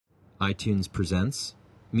iTunes presents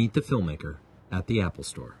Meet the Filmmaker at the Apple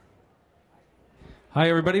Store. Hi,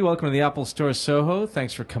 everybody. Welcome to the Apple Store Soho.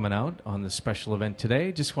 Thanks for coming out on this special event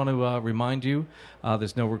today. Just want to remind you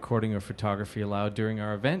there's no recording or photography allowed during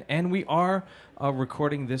our event, and we are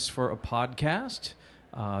recording this for a podcast.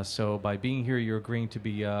 So by being here, you're agreeing to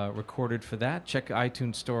be recorded for that. Check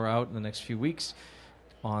iTunes Store out in the next few weeks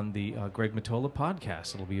on the Greg Mottola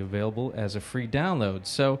podcast. It'll be available as a free download.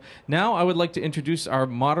 So now I would like to introduce our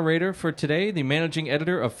moderator for today, the managing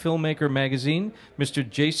editor of Filmmaker Magazine, Mr.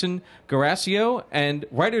 Jason Garasio, and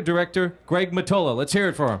writer-director Greg Mottola. Let's hear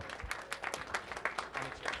it for him.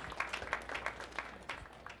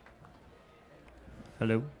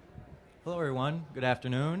 Hello. Hello, everyone. Good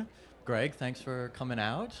afternoon. Greg, thanks for coming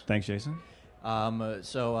out. Thanks, Jason.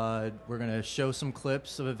 So we're going to show some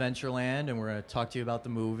clips of Adventureland, and we're going to talk to you about the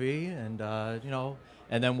movie, and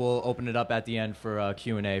and then we'll open it up at the end for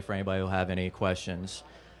Q&A for anybody who'll have any questions.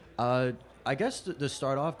 I guess to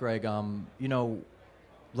start off, Greg,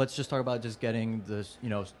 let's just talk about just getting this,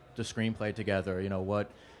 the screenplay together.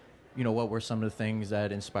 What were some of the things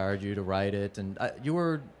that inspired you to write it? And you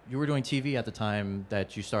were doing TV at the time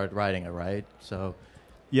that you started writing it, right? So,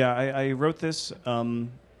 yeah, I wrote this.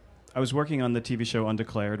 I was working on the TV show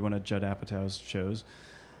Undeclared, one of Judd Apatow's shows,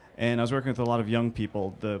 and I was working with a lot of young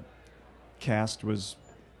people. The cast was,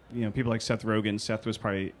 people like Seth Rogen. Seth was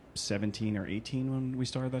probably 17 or 18 when we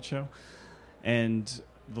started that show, and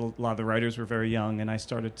a lot of the writers were very young, and I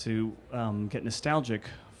started to get nostalgic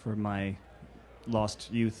for my lost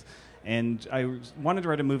youth, and I wanted to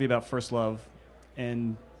write a movie about first love,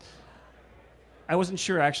 and I wasn't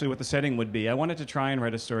sure actually what the setting would be. I wanted to try and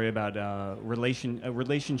write a story about a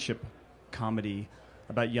relationship comedy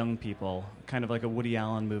about young people, kind of like a Woody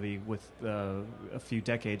Allen movie with a few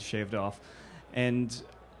decades shaved off. And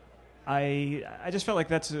I just felt like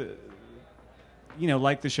that's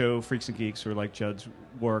like the show Freaks and Geeks or like Judd's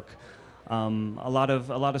work. A lot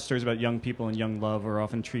of stories about young people and young love are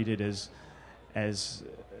often treated as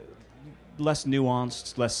less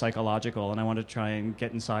nuanced, less psychological, and I wanted to try and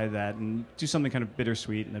get inside that and do something kind of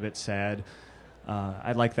bittersweet and a bit sad.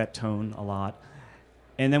 I like that tone a lot.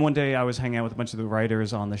 And then one day I was hanging out with a bunch of the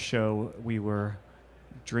writers on the show. We were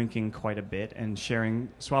drinking quite a bit and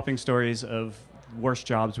swapping stories of worst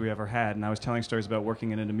jobs we ever had. And I was telling stories about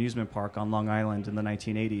working in an amusement park on Long Island in the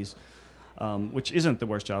 1980s, which isn't the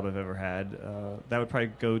worst job I've ever had. That would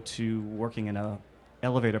probably go to working in a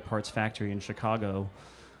elevator parts factory in Chicago.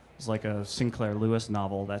 It was like a Sinclair Lewis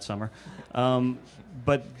novel that summer.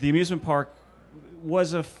 But the amusement park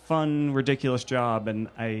was a fun, ridiculous job, and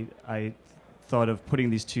I thought of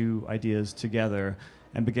putting these two ideas together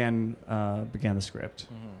and began the script.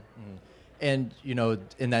 Mm-hmm, mm-hmm. And,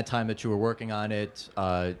 in that time that you were working on it,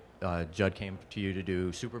 Judd came to you to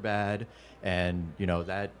do Superbad, and,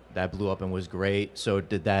 that blew up and was great. So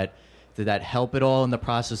did that help at all in the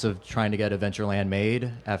process of trying to get Adventureland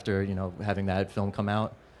made after, having that film come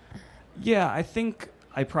out? Yeah, I think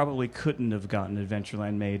I probably couldn't have gotten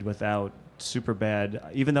Adventureland made without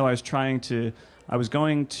Superbad. Even though I was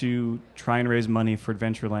going to try and raise money for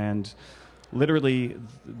Adventureland. Literally,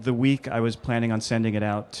 the week I was planning on sending it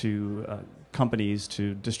out to companies,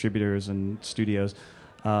 to distributors and studios,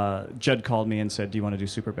 Judd called me and said, "Do you want to do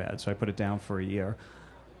Superbad?" So I put it down for a year.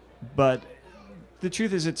 But the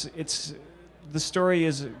truth is, it's the story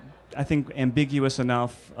is, I think, ambiguous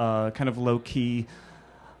enough, kind of low key.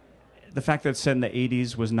 The fact that it's set in the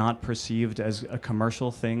 80s was not perceived as a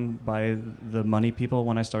commercial thing by the money people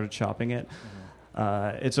when I started shopping it.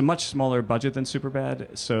 Mm-hmm. It's a much smaller budget than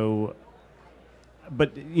Superbad, so.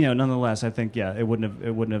 But nonetheless, I think it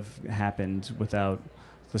wouldn't have happened without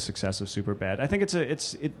the success of Superbad. I think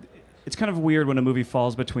it's kind of weird when a movie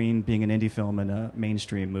falls between being an indie film and a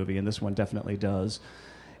mainstream movie, and this one definitely does.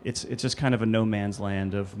 It's just kind of a no man's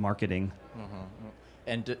land of marketing. Mm-hmm.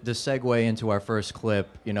 And to segue into our first clip,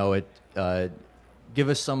 give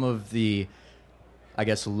us some of the, I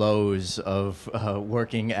guess, lows of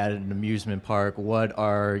working at an amusement park. What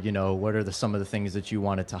are some of the things that you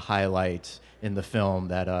wanted to highlight in the film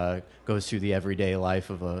that goes through the everyday life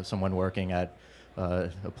of someone working at a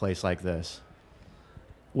place like this?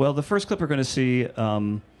 Well, the first clip we're going to see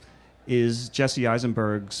is Jesse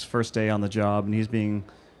Eisenberg's first day on the job, and he's being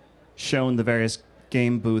shown the various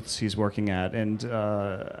game booths he's working at. And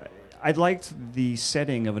I liked the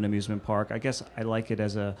setting of an amusement park. I guess I like it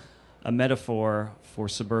as a metaphor for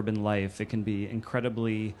suburban life. It can be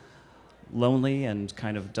incredibly lonely and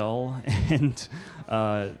kind of dull and,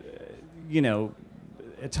 at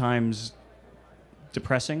times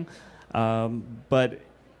depressing. But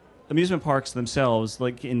amusement parks themselves,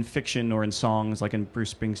 like in fiction or in songs, like in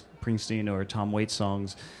Bruce Springsteen or Tom Waits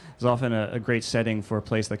songs, is often a great setting for a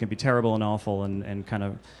place that can be terrible and awful and kind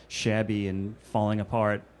of shabby and falling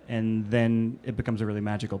apart. And then it becomes a really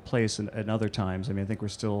magical place at other times. I mean, I think we're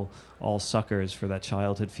still all suckers for that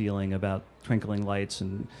childhood feeling about twinkling lights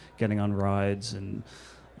and getting on rides. And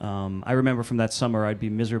I remember from that summer, I'd be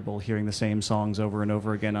miserable hearing the same songs over and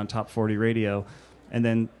over again on Top 40 radio. And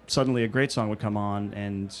then suddenly a great song would come on,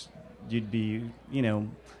 and you'd be, you know,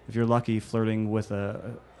 if you're lucky, flirting with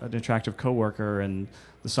an attractive coworker, and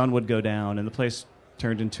the sun would go down, and the place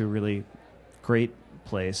turned into a really great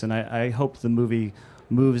place. And I hope the movie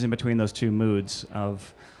moves in between those two moods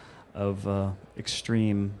of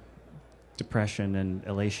extreme depression and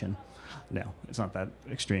elation. No, it's not that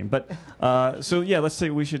extreme. But so yeah, let's say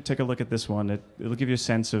we should take a look at this one. It'll give you a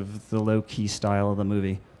sense of the low-key style of the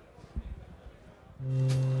movie.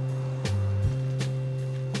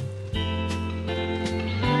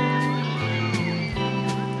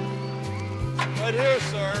 Right here,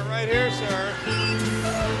 sir. Right here, sir.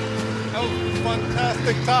 That was a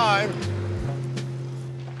fantastic time.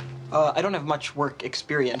 I don't have much work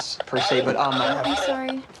experience per se, but I'm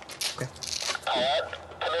sorry. Okay.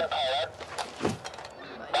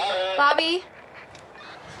 Bobby.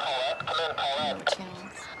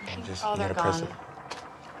 Oh, they're gone.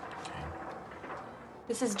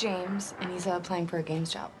 This is James, and he's applying for a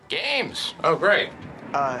games job. Games? Oh, great.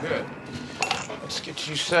 Good. Let's get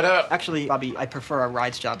you set up. Actually, Bobby, I prefer a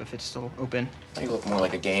rides job if it's still open. You look more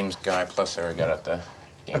like a games guy, plus I got at the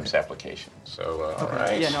games application. So, all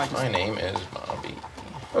right. Yeah, no, My name is Bobby.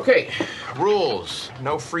 Okay, rules.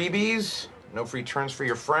 No freebies, no free turns for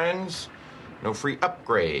your friends, no free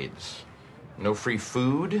upgrades, no free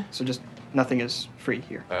food. So just nothing is free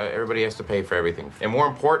here. Everybody has to pay for everything. And more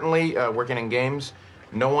importantly, working in games,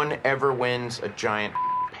 no one ever wins a giant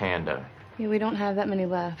panda. Yeah, we don't have that many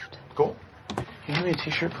left. Cool. Can you give me a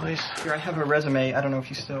t-shirt, please? Here, I have a resume. I don't know if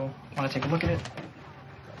you still want to take a look at it.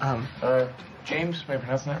 James, am I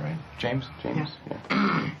pronouncing that right? James? James?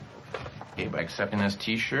 Yeah. Okay, by accepting this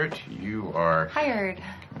t-shirt, you are... Hired.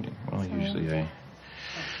 Well, usually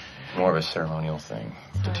more of a ceremonial thing,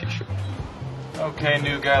 the t-shirt. Okay,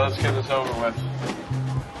 new guy, let's get this over with.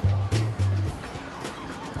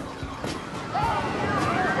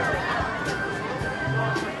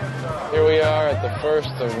 Here we are at the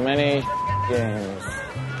first of many games.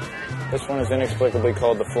 This one is inexplicably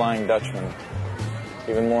called the Flying Dutchman.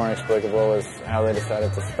 Even more inexplicable is how they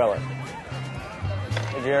decided to spell it.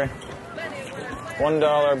 Hey, Jerry.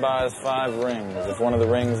 $1 buys 5 rings. If one of the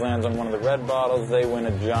rings lands on one of the red bottles, they win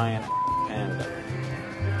a giant panda.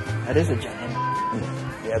 That is a giant.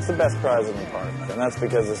 Yeah, it's the best prize in the park, and that's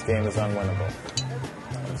because this game is unwinnable.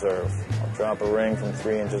 Observe. I'll drop a ring from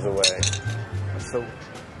 3 inches away. So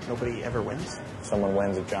nobody ever wins? Someone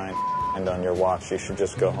wins a giant panda on your watch, you should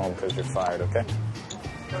just go home because you're fired, okay?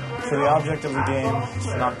 So the object of the game is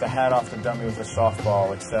to knock the hat off the dummy with a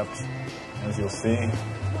softball, except, as you'll see,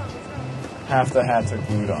 half the hats are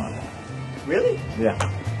glued on. Really? Yeah.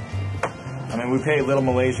 I mean, we pay little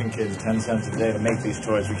Malaysian kids 10 cents a day to make these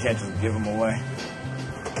toys. We can't just give them away.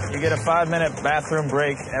 You get a 5-minute bathroom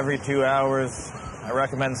break every 2 hours. I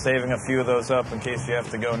recommend saving a few of those up in case you have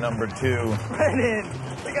to go number 2. Brennan,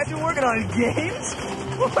 they got you working on games?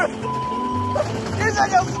 You're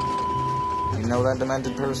such a... You know that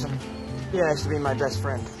demented person? Yeah, used to be my best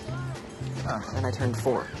friend. And I turned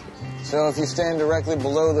 4. So if you stand directly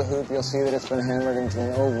below the hoop, you'll see that it's been hammered into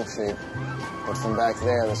an oval shape. But from back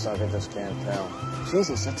there, the sucker just can't tell.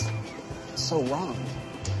 Jesus, that's so wrong.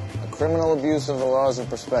 A criminal abuse of the laws of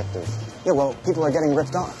perspective. Yeah, well, people are getting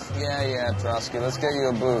ripped off. Yeah, Trotsky, let's get you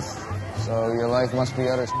a booth. So your life must be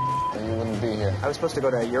utter or you wouldn't be here. I was supposed to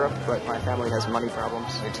go to Europe, but my family has money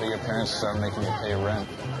problems. Wait till your parents start making you pay rent.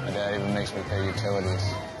 My dad even makes me pay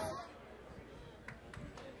utilities.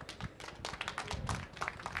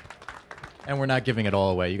 And we're not giving it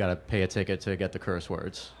all away. You got to pay a ticket to get the curse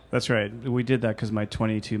words. That's right. We did that because my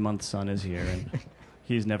 22-month son is here, and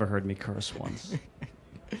he's never heard me curse once.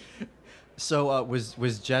 So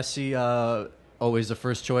was Jesse always the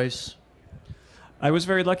first choice? I was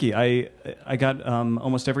very lucky. I got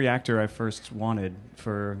almost every actor I first wanted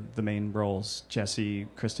for the main roles. Jesse,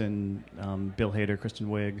 Kristen, Bill Hader, Kristen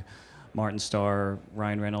Wiig, Martin Starr,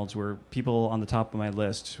 Ryan Reynolds were people on the top of my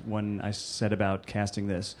list when I set about casting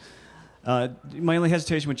this. My only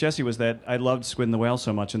hesitation with Jesse was that I loved Squid and the Whale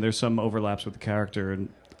so much, and there's some overlaps with the character, and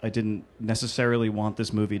I didn't necessarily want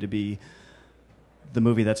this movie to be the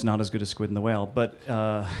movie that's not as good as Squid and the Whale. But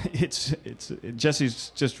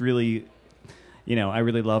Jesse's just really... I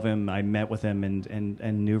really love him. I met with him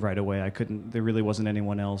and knew right away there really wasn't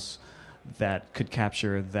anyone else that could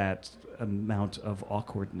capture that amount of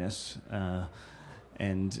awkwardness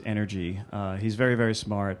and energy. He's very, very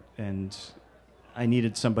smart, and I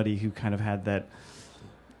needed somebody who kind of had that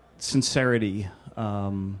sincerity,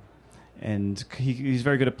 and he's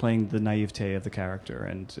very good at playing the naivete of the character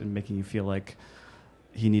and making you feel like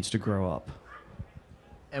he needs to grow up.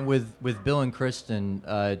 And with Bill and Kristen,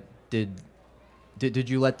 did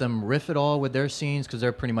you let them riff at all with their scenes? Because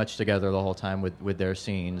they're pretty much together the whole time with their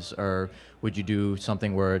scenes. Or would you do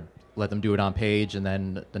something where let them do it on page and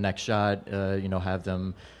then the next shot, have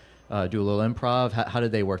them do a little improv? How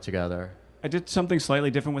did they work together? I did something slightly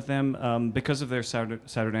different with them. Because of their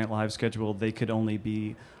Saturday Night Live schedule, they could only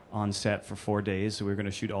be on set for 4 days, so we were going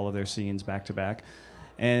to shoot all of their scenes back to back.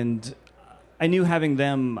 And I knew having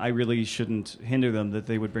them, I really shouldn't hinder them, that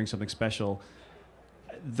they would bring something special.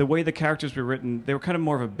 The way the characters were written, they were kind of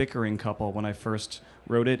more of a bickering couple when I first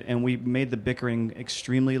wrote it, and we made the bickering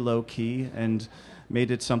extremely low-key and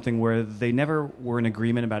made it something where they never were in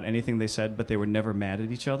agreement about anything they said, but they were never mad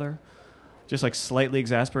at each other. Just like slightly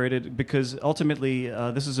exasperated, because ultimately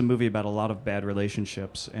this is a movie about a lot of bad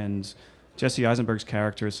relationships, and Jesse Eisenberg's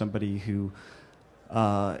character is somebody who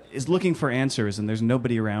is looking for answers, and there's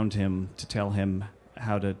nobody around him to tell him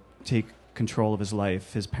how to take control of his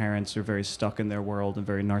life. His parents are very stuck in their world and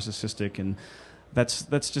very narcissistic, and that's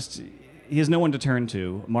just, he has no one to turn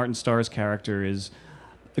to. Martin Starr's character is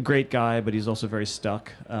a great guy, but he's also very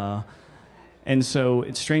stuck. And so,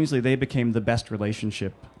 strangely, they became the best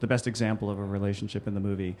relationship, the best example of a relationship in the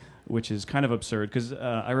movie, which is kind of absurd. Because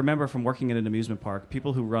I remember from working in an amusement park,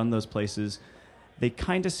 people who run those places, they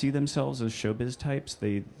kind of see themselves as showbiz types.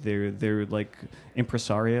 They're like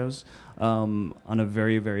impresarios on a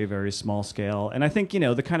very, very, very small scale. And I think,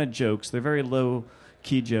 the kind of jokes, they're very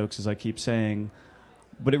low-key jokes, as I keep saying,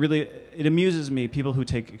 but it amuses me, people who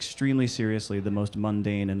take extremely seriously the most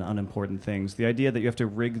mundane and unimportant things. The idea that you have to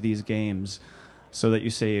rig these games so that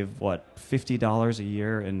you save, $50 a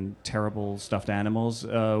year in terrible stuffed animals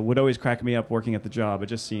would always crack me up working at the job.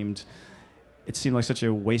 It seemed like such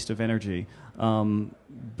a waste of energy.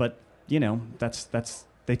 But,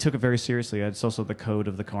 they took it very seriously. It's also the code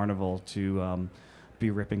of the carnival to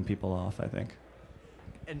be ripping people off, I think.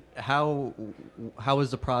 And how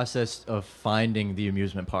was the process of finding the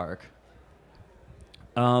amusement park?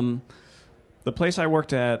 The place I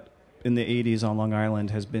worked at in the 80s on Long Island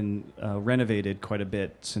has been renovated quite a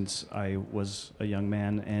bit since I was a young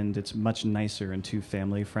man, and it's much nicer and too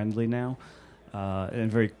family-friendly now, and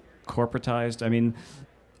very corporatized. I mean,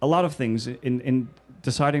 a lot of things. In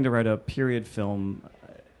deciding to write a period film,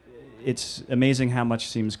 it's amazing how much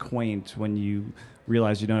seems quaint when you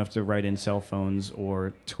realize you don't have to write in cell phones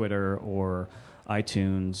or Twitter or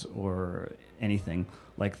iTunes or anything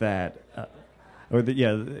like that.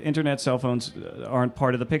 The internet, cell phones aren't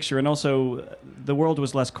part of the picture. And also, the world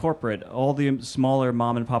was less corporate. All the smaller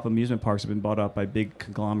mom-and-pop amusement parks have been bought up by big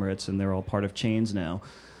conglomerates, and they're all part of chains now,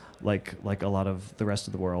 like a lot of the rest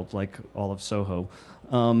of the world, like all of Soho.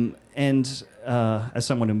 As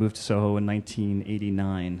someone who moved to Soho in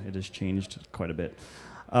 1989, it has changed quite a bit.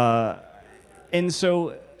 And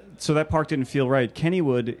so that park didn't feel right.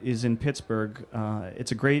 Kennywood is in Pittsburgh.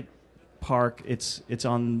 It's a great park. It's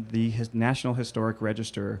on the National Historic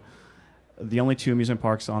Register. The only two amusement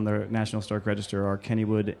parks on the National Historic Register are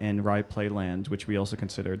Kennywood and Rye Playland, which we also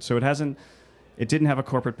considered. So it didn't have a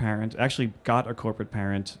corporate parent. Actually got a corporate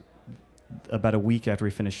parent about a week after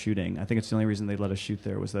we finished shooting. I think it's the only reason they let us shoot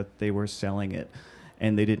there was that they were selling it,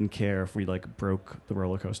 and they didn't care if we broke the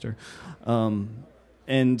roller coaster.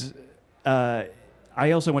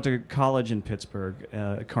 I also went to college in Pittsburgh,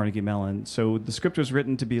 Carnegie Mellon. So the script was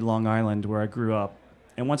written to be Long Island, where I grew up.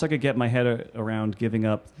 And once I could get my head around giving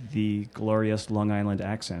up the glorious Long Island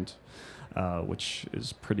accent, which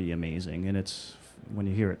is pretty amazing, and it's, when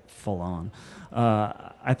you hear it full on,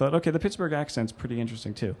 I thought, okay, the Pittsburgh accent's pretty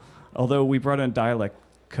interesting too. Although we brought in dialect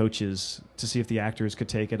coaches to see if the actors could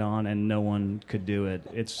take it on, and no one could do it.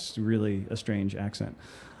 It's really a strange accent.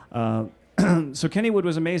 So Kennywood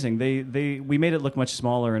was amazing. We made it look much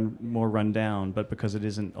smaller and more run down, but because it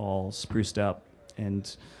isn't all spruced up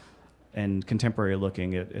and contemporary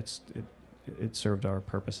looking, it served our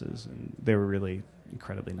purposes, and they were really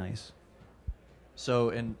incredibly nice.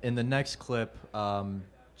 So in the next clip,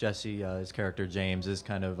 Jesse, his character James, is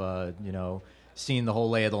kind of seeing the whole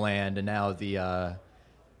lay of the land, and now the I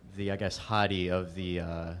guess hottie of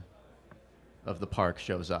the park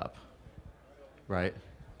shows up, right?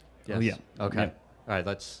 Yes. Oh, yeah. Okay. Yeah. All right.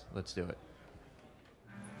 Let's do it.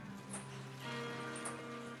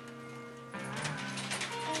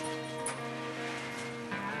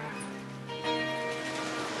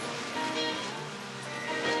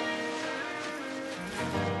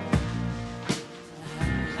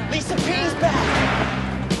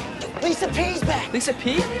 Lisa P's back. Lisa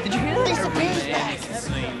P? Did you hear that? Lisa P's back.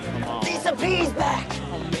 Lisa P's back.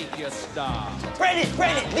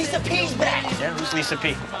 Brennan, Lisa P's back. Yeah, who's Lisa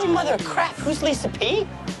P? You mother of crap, who's Lisa P?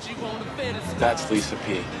 That's Lisa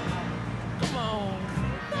P.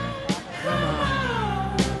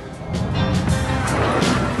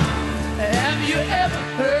 Have you ever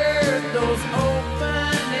heard those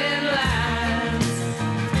opening lines?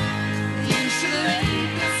 You should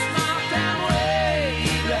leave this small town way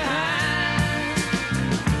behind.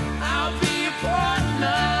 I'll be your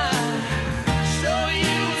partner, show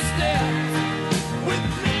you steps with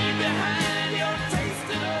me behind your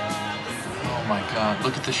tasted of. Oh my God,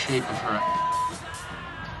 look at the shape of her.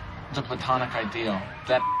 It's a platonic ideal.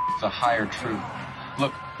 That's a higher truth.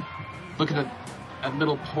 Look at that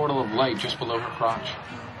little portal of light just below her crotch.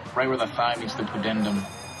 Right where the thigh meets the pudendum.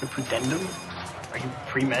 The pudendum? Are you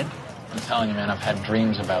pre-med? I'm telling you, man, I've had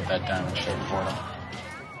dreams about that diamond-shaped portal.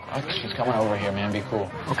 Look, she's coming over here, man. Be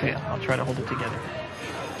cool. Okay, I'll try to hold it together.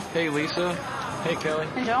 Hey, Lisa. Hey, Kelly.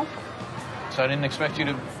 Hey, Joe. So I didn't expect you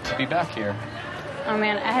to be back here. Oh,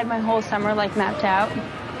 man, I had my whole summer, mapped out.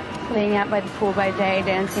 Laying out by the pool by day,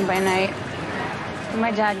 dancing by night. But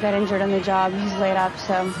my dad got injured on the job. He's laid up,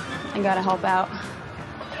 so I gotta help out.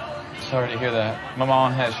 Sorry to hear that. My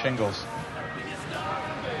mom has shingles.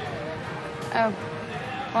 Oh,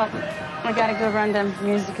 well, I gotta go run to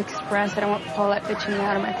Music Express. I don't want Paulette bitching me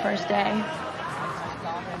out on my first day.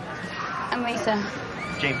 I'm Lisa.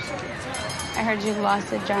 James. I heard you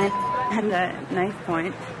lost a giant and a knife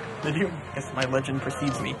point. Did you? Guess my legend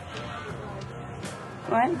precedes me.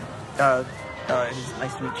 What? It's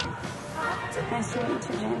nice to meet you. Nice to meet you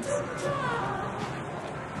too, James.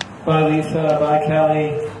 Bye, Lisa. Bye,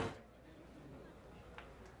 Kelly.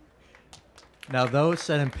 Now, though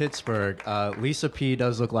set in Pittsburgh, Lisa P.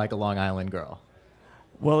 does look like a Long Island girl.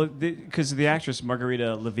 Well, because the actress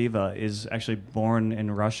Margarita Leviva is actually born in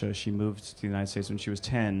Russia. She moved to the United States when she was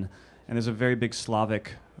 10, and there's a very big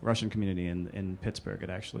Slavic Russian community in Pittsburgh.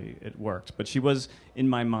 It worked. But she was, in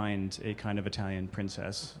my mind, a kind of Italian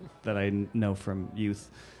princess that I know from youth.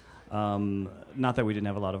 Not that we didn't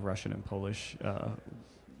have a lot of Russian and Polish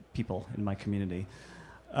people in my community.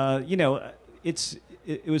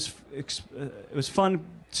 It was fun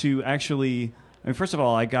to actually. I mean, first of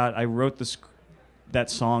all, I wrote that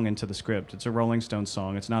song into the script. It's a Rolling Stones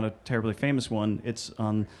song. It's not a terribly famous one. It's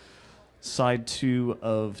on side 2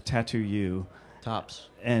 of Tattoo You. Tops.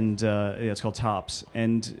 And it's called Tops.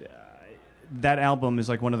 And that album is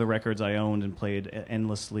like one of the records I owned and played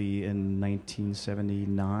endlessly in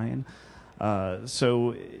 1979.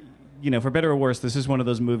 So, for better or worse, this is one of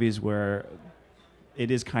those movies where it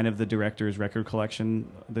is kind of the director's record collection.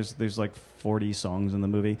 There's like 40 songs in the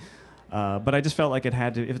movie. But I just felt like it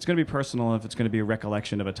had to, if it's going to be personal, if it's going to be a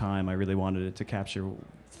recollection of a time, I really wanted it to capture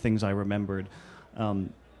things I remembered.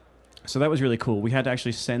 So that was really cool. We had to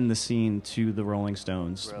actually send the scene to the Rolling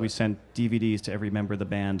Stones. Really? We sent DVDs to every member of the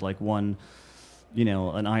band, like one,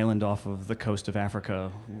 an island off of the coast of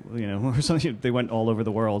Africa, or something. They went all over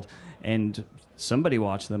the world, and somebody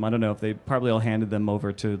watched them. I don't know if they probably all handed them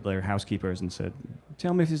over to their housekeepers and said,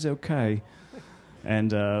 "Tell me if it's okay." And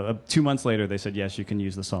 2 months later, they said, "Yes, you can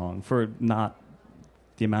use the song," for not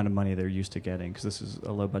the amount of money they're used to getting, because this is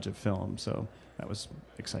a low-budget film. So that was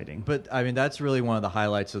exciting. But I mean, that's really one of the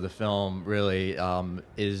highlights of the film. Really,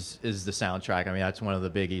 is the soundtrack. I mean, that's one of the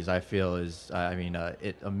biggies. I feel is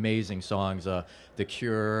amazing songs. The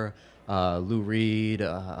Cure, Lou Reed,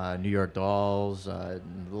 New York Dolls. The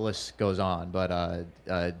list goes on. But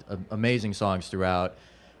amazing songs throughout.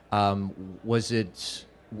 Was it?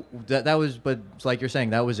 That was, but like you're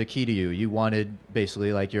saying, that was a key to you. You wanted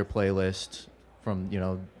basically like your playlist from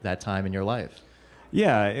that time in your life.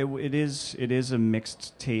 Yeah, it is a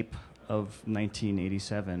mixed tape of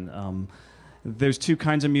 1987. There's two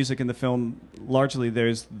kinds of music in the film. Largely,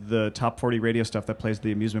 there's the top 40 radio stuff that plays at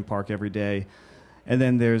the amusement park every day, and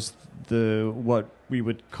then there's what we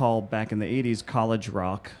would call back in the 80s college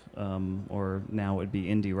rock, or now it would be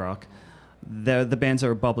indie rock. The bands that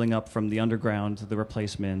were bubbling up from the underground, the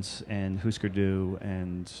Replacements and Husker Du,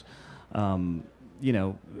 and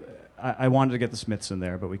I wanted to get the Smiths in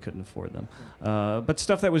there, but we couldn't afford them. But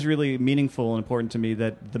stuff that was really meaningful and important to me,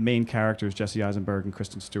 that the main characters, Jesse Eisenberg and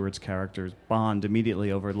Kristen Stewart's characters, bond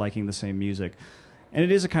immediately over liking the same music. And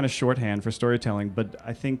it is a kind of shorthand for storytelling, but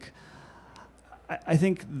I think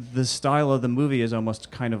the style of the movie is almost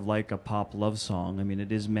kind of like a pop love song. I mean,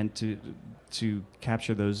 it is meant to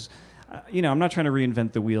capture those. I'm not trying to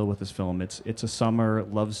reinvent the wheel with this film. It's a summer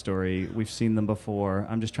love story. We've seen them before.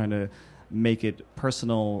 I'm just trying to make it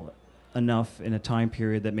personal enough in a time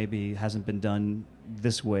period that maybe hasn't been done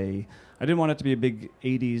this way. I didn't want it to be a big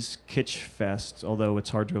 80s kitsch fest, although it's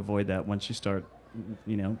hard to avoid that once you start,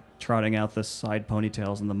 trotting out the side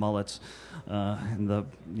ponytails and the mullets, and a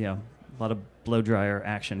lot of blow dryer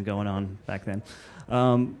action going on back then.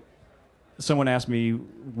 Someone asked me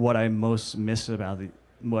what I most miss about the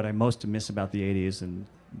 80s, and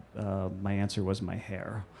my answer was my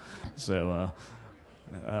hair. So,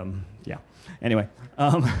 yeah. Anyway,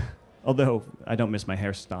 although I don't miss my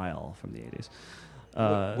hairstyle from the 80s.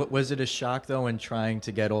 Was it a shock, though, in trying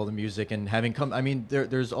to get all the music and having come... I mean,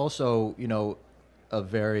 there's also, a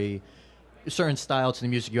very certain style to the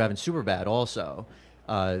music you have in Superbad also.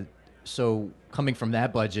 So coming from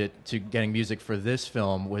that budget to getting music for this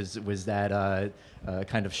film, was that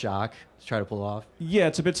kind of shock to try to pull off? Yeah,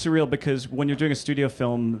 it's a bit surreal because when you're doing a studio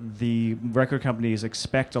film, the record companies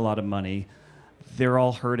expect a lot of money. They're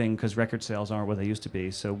all hurting because record sales aren't what they used to be.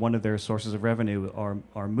 So one of their sources of revenue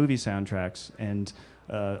are movie soundtracks and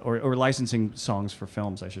or licensing songs for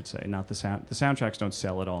films, I should say. Not the soundtracks don't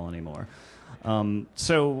sell at all anymore.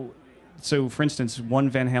 So for instance, one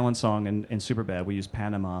Van Halen song in Superbad, we used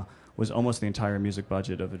Panama, was almost the entire music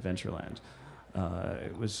budget of Adventureland.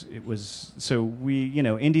 It was so we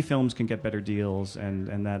indie films can get better deals, and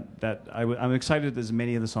I'm excited that as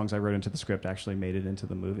many of the songs I wrote into the script actually made it into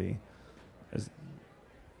the movie.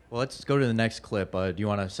 Well, let's go to the next clip. Do you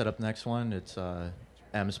want to set up the next one? It's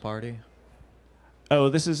M's party. Oh,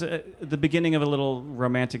 this is the beginning of a little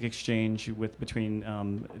romantic exchange between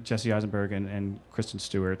Jesse Eisenberg and Kristen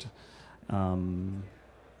Stewart.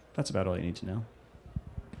 That's about all you need to know.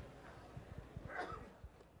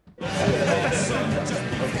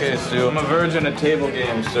 Okay, Sue, I'm a virgin at table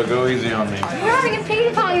games, so go easy on me. We're having a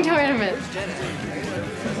ping pong tournament.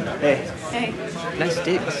 Hey. Hey. Nice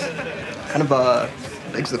digs. Kind of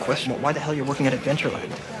begs the question, why the hell you're working at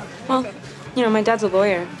Adventureland? Well, my dad's a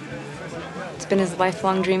lawyer. It's been his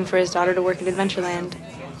lifelong dream for his daughter to work at Adventureland.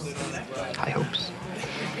 High hopes.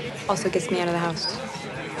 Also gets me out of the house.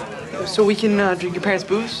 So we can drink your parents'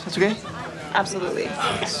 booze? That's okay? Absolutely.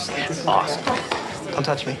 Awesome. Don't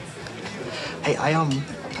touch me. Hey, I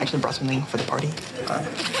actually brought something for the party.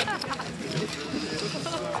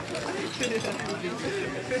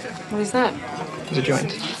 What is that? It's a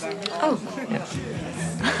joint. Oh. Yeah.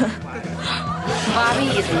 Bobby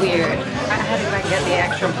is weird. I had to get the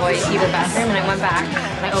extra employee to use the bathroom, and I went back,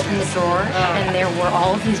 and I opened the drawer, and there were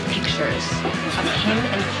all of these pictures of him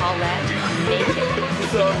and Paulette naked.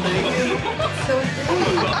 So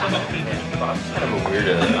Kind of a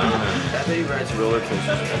weirdo. I don't know. That baby rides roller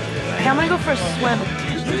coasters. Hey, I'm gonna go for a swim.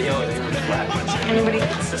 Anybody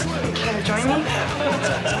gonna join me?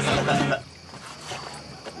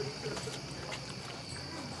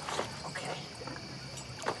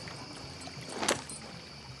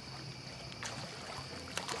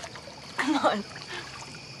 Come on.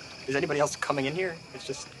 Is anybody else coming in here? It's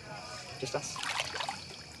just us.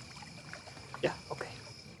 Yeah, okay.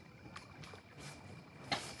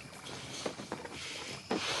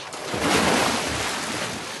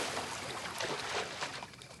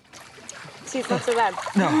 See, it's not so bad.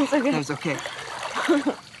 No, it's okay. no, it's okay. Do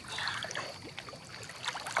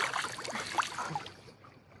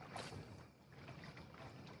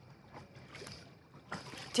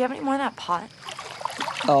you have any more of that pot?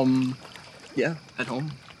 Yeah, at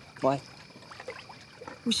home. Why?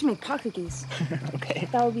 We should make pot cookies. Okay.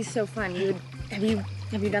 That would be so fun. Have you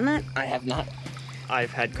done that? I have not.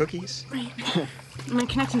 I've had cookies. Right. My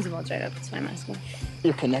connections have all dried up. That's why I'm asking.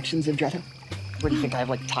 Your connections have dried up? What do you think? I have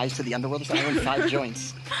like ties to the underworld? I own 5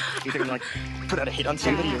 joints. You think I'm like put out a hit on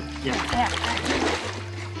somebody? Or, yeah.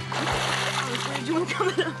 Do you want to come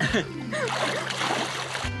in?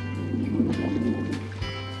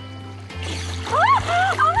 Oh my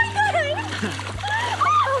god!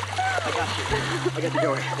 I got you. I got the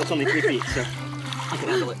door. It's only 3 feet, so you can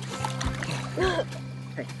handle it.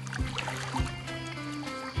 Hey.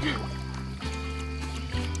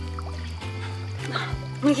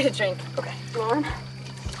 Let me get a drink. Okay. Come on.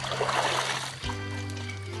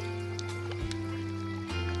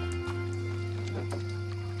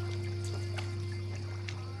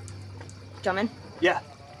 Gentlemen? Yeah.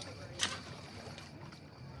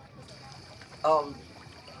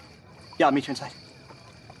 Yeah, I'll meet you inside.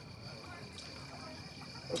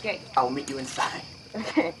 Okay. I'll meet you inside.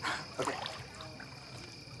 Okay. Okay.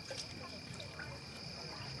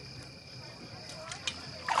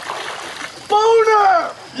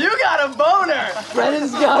 Boner! You got a boner!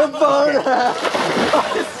 Brennan's got a boner!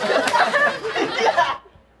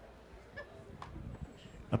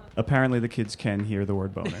 Apparently the kids can hear the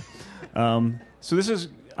word boner. So this is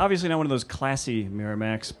obviously not one of those classy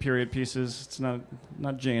Miramax period pieces. It's not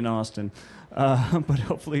Jane Austen, but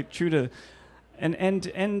hopefully true to. And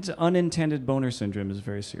unintended boner syndrome is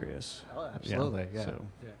very serious. Oh, absolutely, yeah.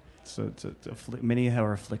 So many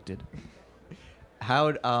are afflicted.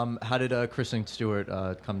 How did Kristen Stewart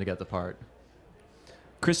come to get the part?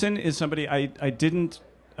 Kristen is somebody I didn't.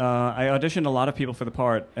 I auditioned a lot of people for the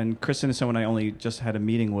part, and Kristen is someone I only just had a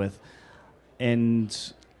meeting with. And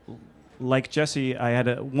like Jessie, I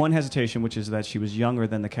had one hesitation, which is that she was younger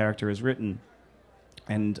than the character is written.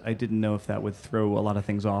 And I didn't know if that would throw a lot of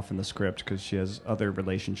things off in the script because she has other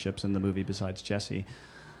relationships in the movie besides Jessie.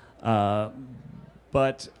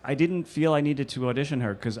 But I didn't feel I needed to audition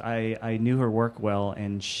her because I knew her work well,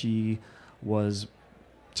 and she was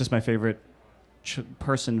just my favorite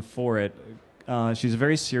person for it. She's a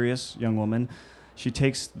very serious young woman. She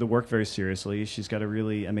takes the work very seriously. She's got a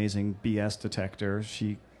really amazing BS detector.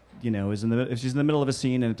 She, if she's in the middle of a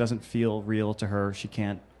scene and it doesn't feel real to her, she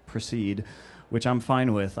can't proceed, which I'm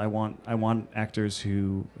fine with. I want actors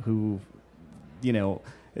who the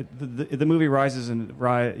movie rises and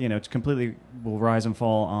it completely will rise and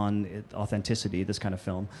fall on authenticity. This kind of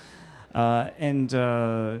film, and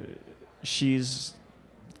she's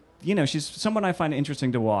someone I find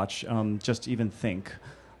interesting to watch. Just even think.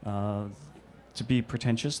 To be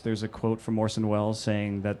pretentious, there's a quote from Orson Welles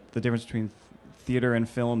saying that the difference between theater and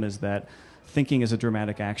film is that thinking is a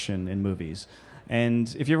dramatic action in movies.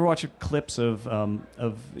 And if you ever watch clips of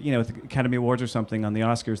the Academy Awards or something on the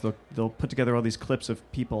Oscars, they'll put together all these clips of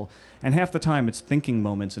people, and half the time it's thinking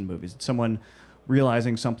moments in movies. It's someone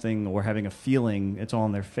realizing something or having a feeling. It's all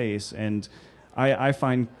in their face. And I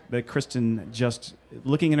find that Kristen, just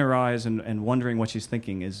looking in her eyes and wondering what she's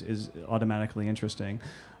thinking is automatically interesting.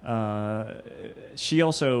 She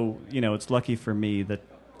also, it's lucky for me that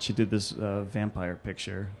she did this vampire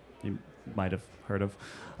picture you might have heard of.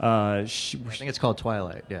 I think it's called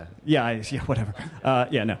Twilight, yeah. Yeah, whatever.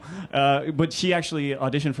 But she actually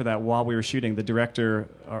auditioned for that while we were shooting. The director,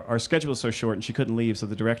 our schedule was so short and she couldn't leave, so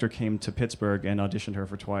the director came to Pittsburgh and auditioned her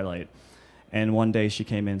for Twilight. And one day she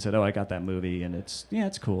came in and said, "Oh, I got that movie, and it's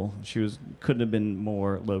cool." She couldn't have been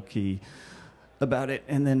more low key about it.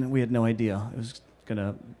 And then we had no idea it was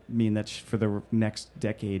gonna mean that for the next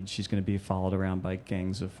decade she's gonna be followed around by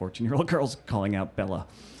gangs of 14-year-old girls calling out Bella.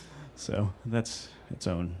 So that's its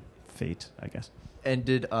own fate, I guess. And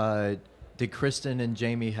did Kristen and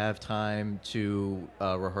Jamie have time to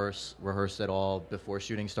rehearse at all before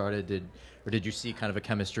shooting started? Did you see kind of a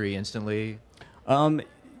chemistry instantly?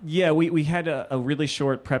 Yeah, we had a really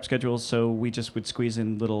short prep schedule, so we just would squeeze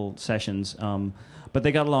in little sessions. But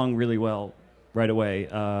they got along really well right away.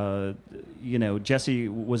 Jessie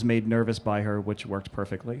was made nervous by her, which worked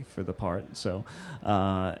perfectly for the part. So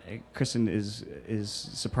Kristen is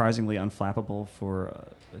surprisingly unflappable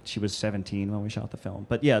she was 17 when we shot the film.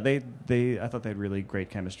 But yeah, I thought they had really great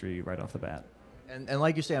chemistry right off the bat. And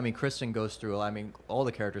like you say, Kristen goes through, all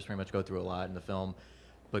the characters pretty much go through a lot in the film,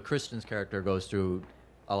 but Kristen's character goes through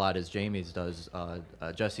a lot as Jamie's does,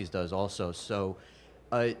 Jessie's does also. So,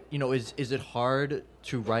 is it hard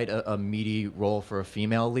to write a meaty role for a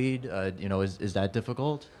female lead? Is that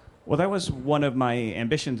difficult? Well, that was one of my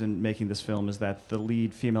ambitions in making this film, is that the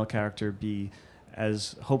lead female character be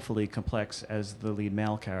as hopefully complex as the lead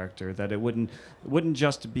male character. That it wouldn't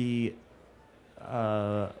just be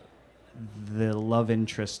the love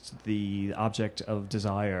interest, the object of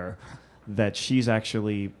desire. That she's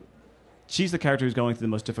the character who's going through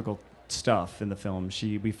the most difficult stuff in the film.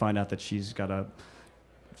 We find out that she's got a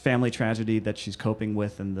family tragedy that she's coping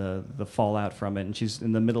with and the fallout from it, and she's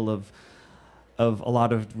in the middle of a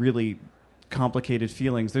lot of really complicated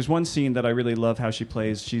feelings. There's one scene that I really love how she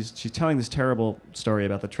plays. She's telling this terrible story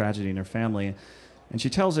about the tragedy in her family, and she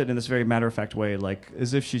tells it in this very matter-of-fact way, like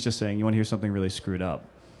as if she's just saying, "You want to hear something really screwed up?"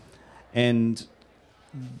 And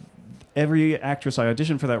every actress I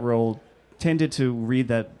auditioned for that role tended to read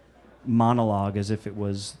that monologue as if it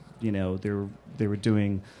was, they were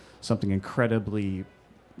doing something incredibly,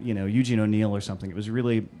 Eugene O'Neill or something. It was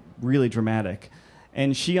really, really dramatic.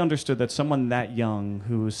 And she understood that someone that young,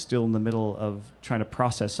 who was still in the middle of trying to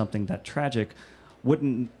process something that tragic,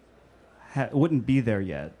 wouldn't be there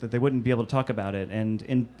yet, that they wouldn't be able to talk about it. And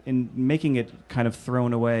in making it kind of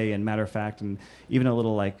thrown away and matter of fact, and even a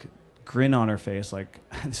little grin on her face, like,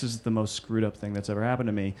 this is the most screwed up thing that's ever happened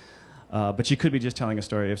to me. But she could be just telling a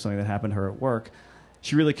story of something that happened to her at work.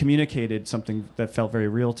 She really communicated something that felt very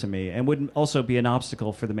real to me, and would also be an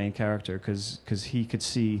obstacle for the main character because he could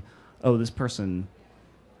see, oh, this person,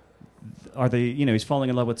 he's falling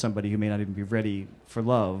in love with somebody who may not even be ready for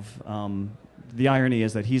love. The irony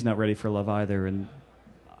is that he's not ready for love either, and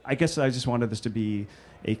I guess I just wanted this to be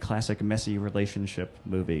a classic messy relationship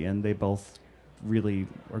movie, and they both really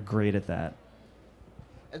are great at that.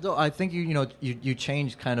 Though I think you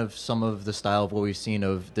changed kind of some of the style of what we've seen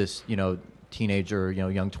of this teenager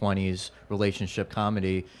young 20s relationship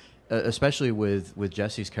comedy, especially with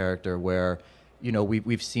Jesse's character, where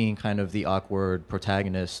we've seen kind of the awkward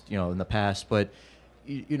protagonist in the past, but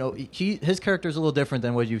his character is a little different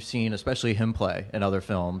than what you've seen, especially him play in other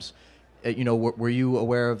films. Were you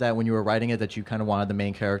aware of that when you were writing it, that you kind of wanted the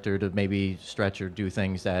main character to maybe stretch or do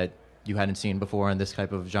things that you hadn't seen before in this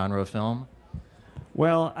type of genre of film?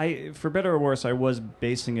 Well, for better or worse, I was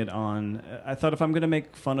basing it on... I thought if I'm going to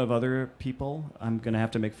make fun of other people, I'm going to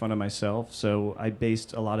have to make fun of myself. So I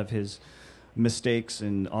based a lot of his mistakes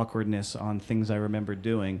and awkwardness on things I remember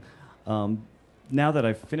doing. Now that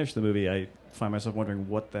I've finished the movie, I find myself wondering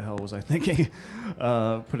what the hell was I thinking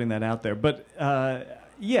putting that out there. But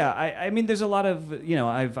yeah, I mean, there's a lot of...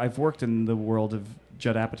 I've worked in the world of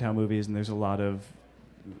Judd Apatow movies, and there's a lot of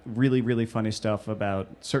really, really funny stuff about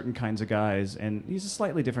certain kinds of guys, and he's a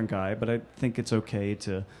slightly different guy, but I think it's okay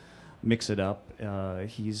to mix it up.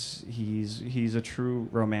 He's a true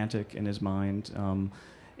romantic in his mind.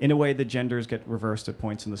 In a way, the genders get reversed at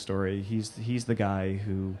points in the story. He's the guy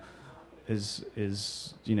who is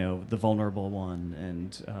the vulnerable one,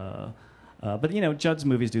 and but Judd's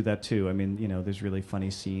movies do that too. I mean, there's really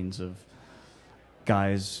funny scenes of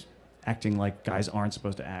guys acting like guys aren't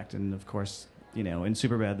supposed to act, and of course, in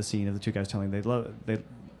Superbad, the scene of the two guys telling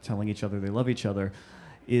each other they love each other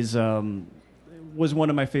was one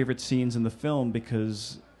of my favorite scenes in the film,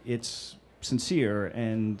 because it's sincere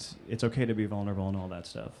and it's okay to be vulnerable and all that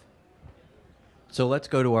stuff. So let's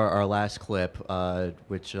go to our last clip,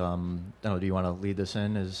 which do you want to lead this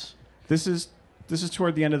in? This is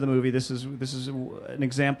toward the end of the movie. This is an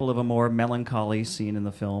example of a more melancholy scene in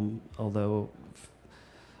the film, although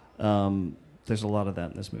there's a lot of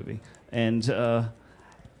that in this movie. And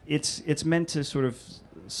it's meant to sort of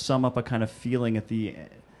sum up a kind of feeling at the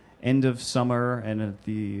end of summer, and at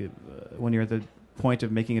the when you're at the point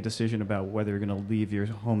of making a decision about whether you're going to leave your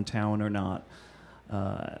hometown or not.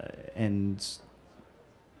 And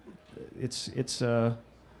it's a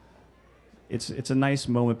nice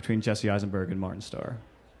moment between Jesse Eisenberg and Martin Starr.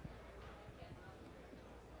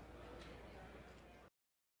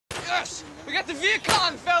 Yes! We got the Viet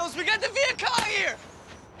Cong, fellas! We got the Viet Cong here!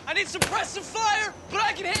 I need suppressive fire, but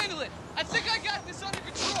I can handle it. I think I got this under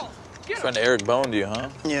control. Get him. Friend Eric boned you, huh?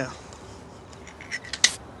 Yeah.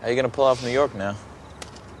 How you gonna pull off New York now?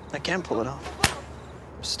 I can't pull it off.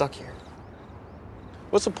 I'm stuck here.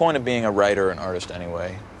 What's the point of being a writer or an artist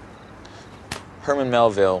anyway? Herman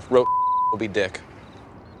Melville wrote Moby Dick,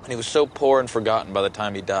 and he was so poor and forgotten by the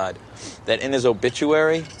time he died that in his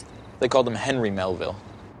obituary, they called him Henry Melville.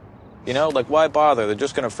 Like, why bother? They're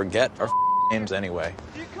just gonna forget our names anyway.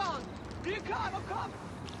 Viet Cong, I'm coming.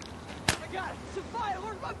 I got it. It's a fire.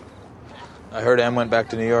 I heard Em went back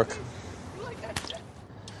to New York.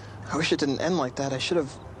 I wish it didn't end like that. I should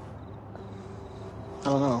have... I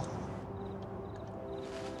don't know.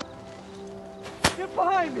 Get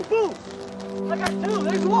behind me. Boom. I got two.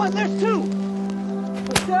 There's one. There's two.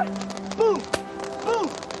 What's that? Boom. Boom.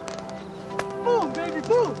 Boom, baby.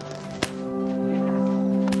 Boom.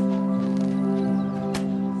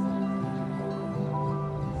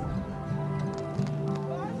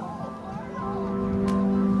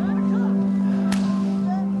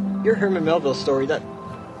 Your Herman Melville story, that's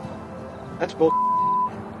bull.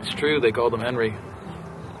 It's true, they called him Henry.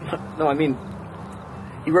 No, I mean,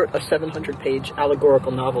 he wrote a 700-page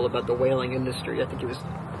allegorical novel about the whaling industry. I think he was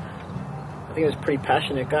a pretty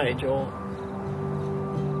passionate guy, Joel.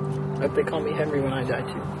 I hope they call me Henry when I die,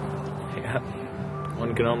 too. Yeah,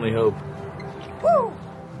 one can only hope. Woo!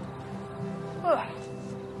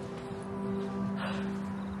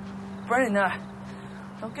 Brennan,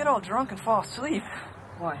 don't get all drunk and fall asleep.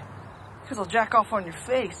 Why? Because I'll jack off on your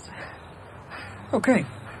face. Okay.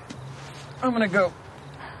 I'm gonna go.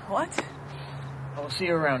 What? I'll see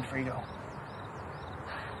you around, Frigo.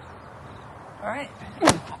 All right.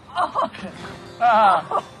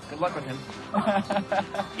 Good luck with him.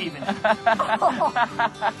 Even.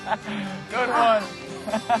 Good one.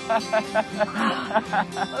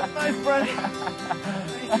 That's nice, Brennan.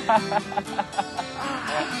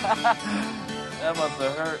 That must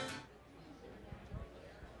have hurt.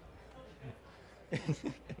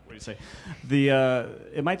 What do you say?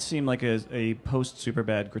 It might seem like a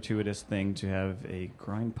post-Superbad gratuitous thing to have a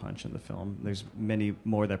grind punch in the film. There's many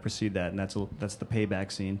more that precede that, and that's the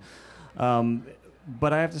payback scene.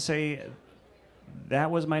 But I have to say,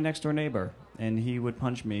 that was my next-door neighbor, and he would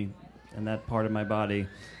punch me in that part of my body.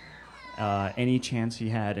 any chance he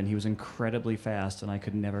had, and he was incredibly fast, and I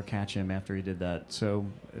could never catch him after he did that. So,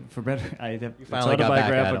 for better, it's finally got back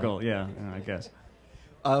at him. autobiographical. Yeah, I guess.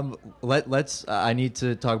 Let's. I need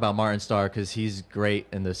to talk about Martin Starr because he's great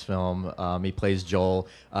in this film. He plays Joel.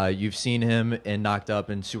 You've seen him in Knocked Up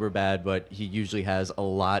and Superbad, but he usually has a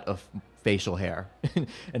lot of facial hair,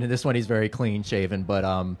 and in this one he's very clean shaven.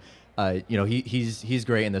 But he's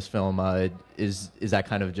great in this film. Is that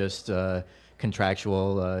kind of just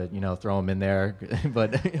contractual? Throw him in there,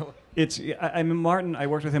 but. I mean, Martin. I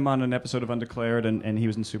worked with him on an episode of Undeclared, and he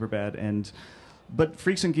was in Superbad, But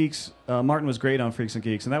Freaks and Geeks, Martin was great on Freaks and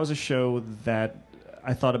Geeks, and that was a show that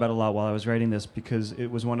I thought about a lot while I was writing this because it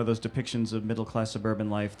was one of those depictions of middle-class suburban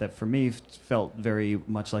life that, for me, felt very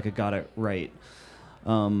much like it got it right.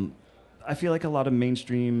 I feel like a lot of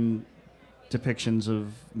mainstream depictions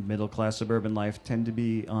of middle-class suburban life tend to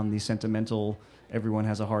be on the sentimental, everyone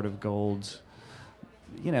has a heart of gold,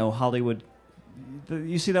 Hollywood.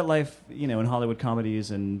 You see that life, in Hollywood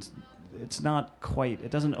comedies, and it's not quite,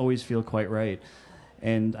 it doesn't always feel quite right.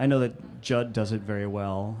 And I know that Judd does it very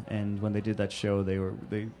well, and when they did that show, they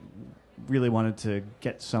really wanted to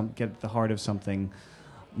get the heart of something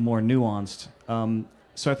more nuanced.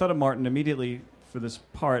 So I thought of Martin immediately for this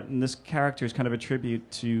part, and this character is kind of a tribute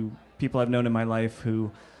to people I've known in my life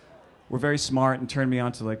who were very smart and turned me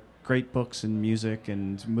on to like great books and music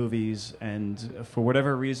and movies, and for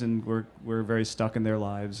whatever reason were very stuck in their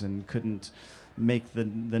lives and couldn't make the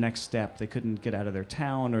next step. They couldn't get out of their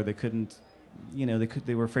town, or they couldn't,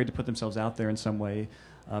 they were afraid to put themselves out there in some way.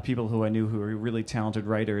 People who I knew who were really talented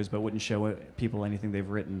writers but wouldn't show people anything they've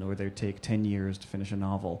written, or they'd take 10 years to finish a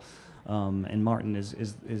novel. And Martin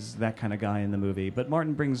is that kind of guy in the movie. But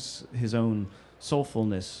Martin brings his own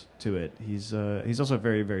soulfulness to it. He's also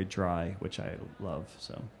very, very dry, which I love.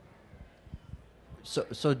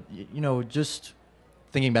 So just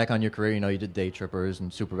thinking back on your career, you did Day Trippers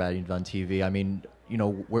and Superbad, you've done TV. I mean,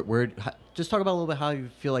 just talk about a little bit how you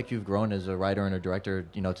feel like you've grown as a writer and a director,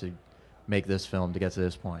 to make this film, to get to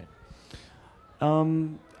this point.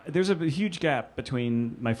 There's a huge gap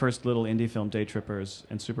between my first little indie film, Day Trippers,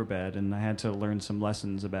 and Superbad, and I had to learn some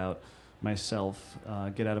lessons about myself,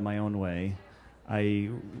 get out of my own way. I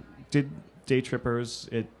did Day Trippers.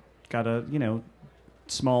 It got a,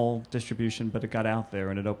 small distribution, but it got out there,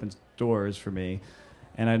 and it opened doors for me.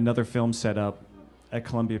 And I had another film set up at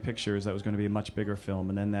Columbia Pictures that was going to be a much bigger film,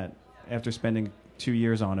 and then that, after spending 2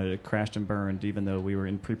 years on it, it crashed and burned, even though we were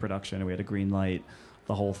in pre-production and we had a green light.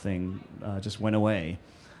 The whole thing just went away.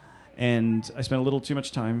 And I spent a little too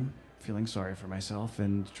much time feeling sorry for myself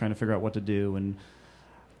and trying to figure out what to do. And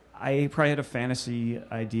I probably had a fantasy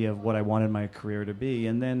idea of what I wanted my career to be.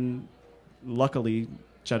 And then, luckily,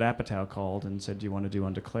 Judd Apatow called and said, "Do you want to do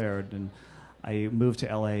Undeclared?" And I moved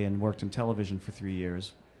to LA and worked in television for 3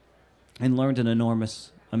 years and learned an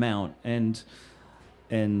enormous amount. And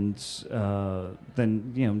then,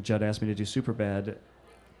 Judd asked me to do Superbad.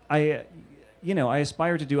 I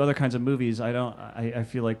aspire to do other kinds of movies. I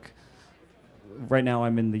feel like right now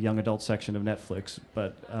I'm in the young adult section of Netflix,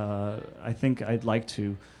 but I think I'd like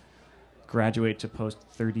to graduate to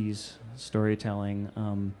post-30s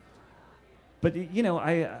storytelling. But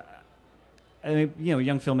young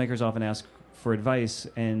filmmakers often ask for advice,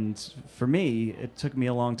 and for me, it took me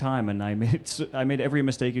a long time, and I made every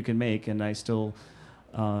mistake you can make, and I still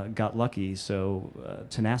got lucky. So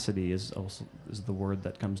tenacity is the word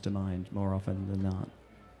that comes to mind more often than not.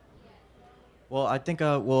 Well, I think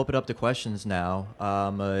we'll open up to questions now.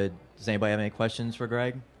 Does anybody have any questions for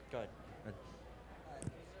Greg? Go ahead.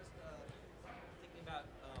 Thinking about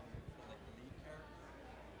like the lead character,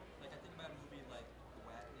 like I think about a movie like The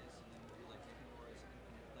Wackiness and then a movie like Lincoln Wars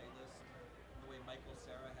Infinite Playlist. The way Michael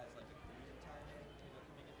Cera has like a comedic timing in a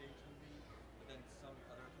coming of age movie, but then some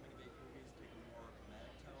other coming of age movies take a more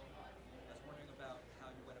romantic tone. I was wondering about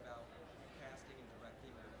how you went about casting and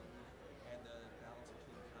directing your movie and the balance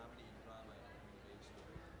between comedy and drama in a coming of age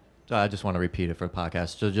story. I just want to repeat it for the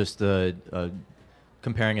podcast. So just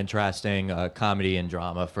comparing and contrasting comedy and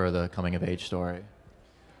drama for the coming of age story.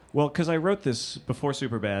 Well, because I wrote this before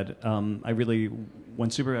Superbad, when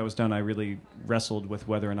Superbad was done, I really wrestled with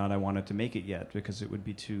whether or not I wanted to make it yet, because it would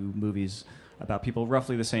be two movies about people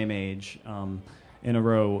roughly the same age in a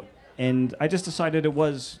row. And I just decided it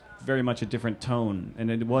was very much a different tone, and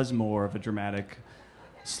it was more of a dramatic,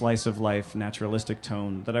 slice of life, naturalistic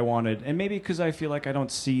tone that I wanted. And maybe because I feel like I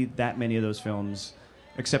don't see that many of those films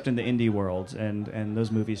except in the indie world, and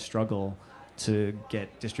those movies struggle to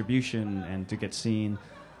get distribution and to get seen.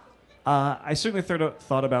 I certainly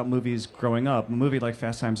thought about movies growing up. A movie like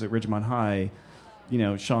Fast Times at Ridgemont High,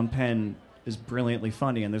 Sean Penn is brilliantly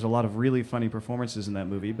funny, and there's a lot of really funny performances in that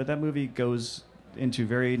movie. But that movie goes into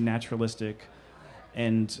very naturalistic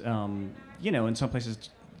and in some places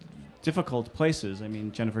difficult places. I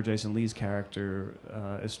mean, Jennifer Jason Leigh's character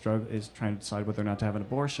is trying to decide whether or not to have an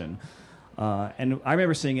abortion, and I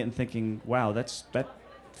remember seeing it and thinking, "Wow, that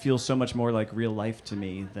feels so much more like real life to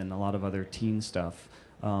me than a lot of other teen stuff."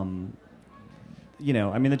 I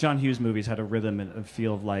mean, the John Hughes movies had a rhythm and a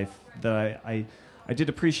feel of life that I did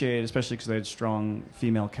appreciate, especially because they had strong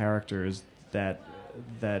female characters that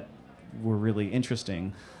were really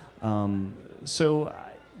interesting.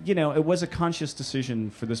 It was a conscious decision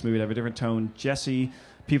for this movie to have a different tone. Jesse,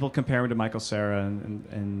 people compare him to Michael Cera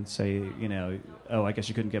and say, oh, I guess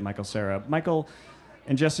you couldn't get Michael Cera. Michael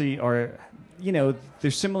and Jesse are,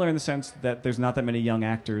 they're similar in the sense that there's not that many young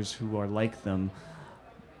actors who are like them,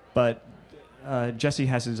 but Jesse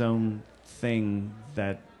has his own thing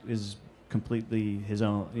that is completely his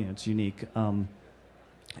own. It's unique.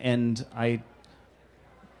 And I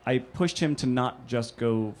pushed him to not just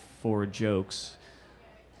go for jokes.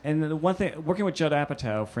 And the one thing, working with Judd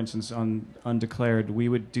Apatow, for instance, on Undeclared, we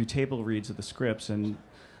would do table reads of the scripts, and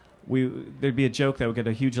there'd be a joke that would get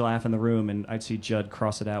a huge laugh in the room, and I'd see Judd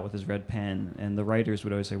cross it out with his red pen, and the writers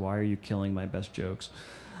would always say, "Why are you killing my best jokes?"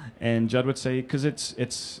 And Judd would say, "Because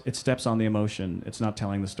it steps on the emotion. It's not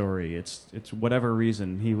telling the story. It's whatever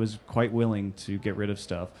reason." He was quite willing to get rid of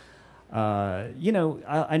stuff. I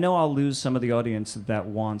know I'll lose some of the audience that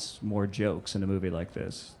wants more jokes in a movie like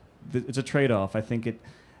this. It's a trade-off. I think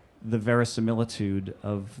the verisimilitude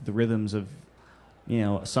of the rhythms of,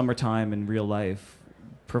 summertime and real life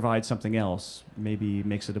provides something else. Maybe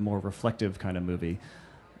makes it a more reflective kind of movie.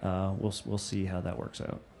 We'll see how that works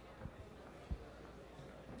out.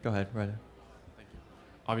 Go ahead, Ryder. Thank you.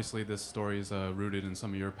 Obviously, this story is rooted in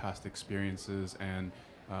some of your past experiences, and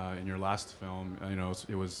in your last film,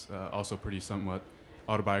 it was also pretty somewhat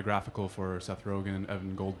autobiographical for Seth Rogen and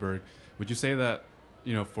Evan Goldberg. Would you say that,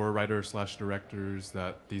 for writers/directors,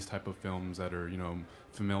 that these type of films that are,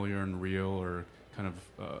 familiar and real, or kind of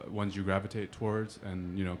ones you gravitate towards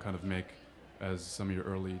and, kind of make as some of your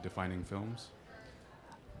early defining films?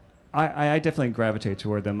 I definitely gravitate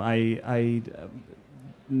toward them. I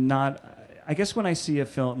guess when I see a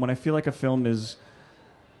film, when I feel like a film is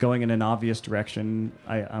going in an obvious direction,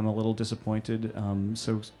 I'm a little disappointed.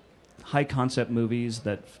 So high concept movies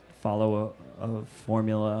that follow a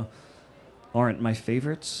formula aren't my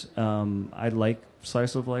favorites. I like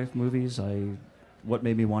slice of life movies. What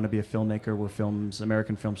made me want to be a filmmaker were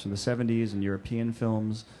American films from the 70s and European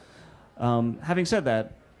films. Having said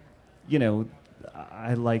that,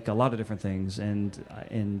 I like a lot of different things, and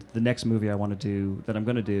the next movie I'm going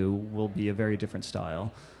to do will be a very different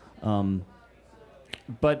style.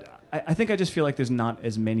 But I think I just feel like there's not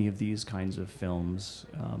as many of these kinds of films,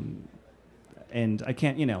 and I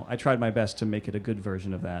can't. I tried my best to make it a good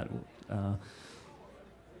version of that,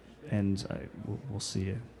 and we'll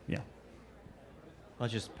see. Yeah.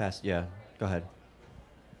 Let's just pass. Yeah, go ahead.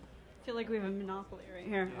 I feel like we have a monopoly right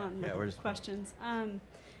here on we're just questions. I'm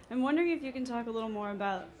wondering if you can talk a little more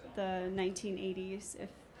about the 1980s. If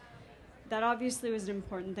that obviously was an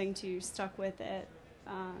important thing to you, stuck with it.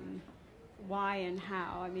 Why and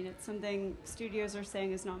how? I mean, it's something studios are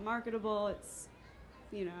saying is not marketable. It's,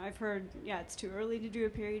 I've heard, it's too early to do a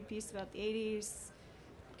period piece about the 80s.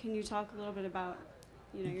 Can you talk a little bit about,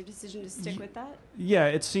 your decision to stick with that? Yeah,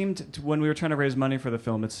 it seemed, when we were trying to raise money for the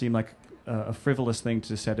film, it seemed like a frivolous thing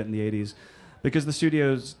to set it in the 80s. Because the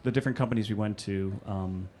studios, the different companies we went to,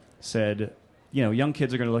 said, young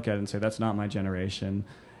kids are going to look at it and say, that's not my generation.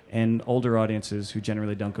 And older audiences who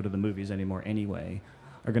generally don't go to the movies anymore anyway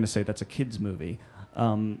are going to say that's a kid's movie.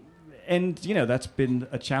 And, that's been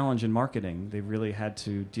a challenge in marketing. They really had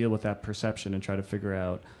to deal with that perception and try to figure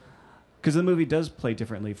out... Because the movie does play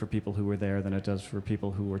differently for people who were there than it does for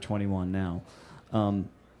people who are 21 now.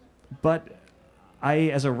 But I,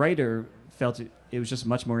 as a writer, felt it was just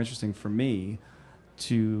much more interesting for me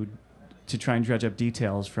to try and dredge up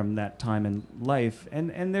details from that time in life.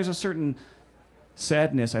 And there's a certain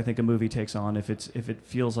sadness I think a movie takes on if it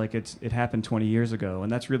feels like it happened 20 years ago,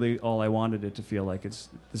 and that's really all I wanted it to feel like. This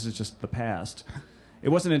is just the past. It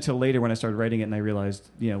wasn't until later when I started writing it and I realized,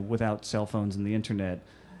 without cell phones and the internet,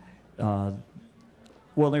 well,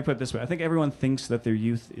 let me put it this way. I think everyone thinks that their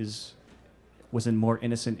youth was in more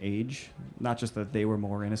innocent age, not just that they were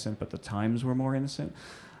more innocent, but the times were more innocent.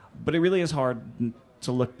 But it really is hard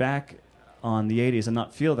to look back on the 80s and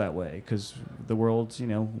not feel that way, because the world,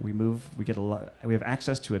 we get we have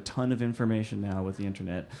access to a ton of information now with the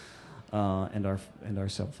internet and our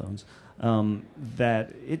cell phones,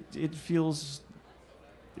 that it feels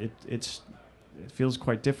it's it feels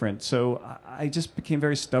quite different. So I just became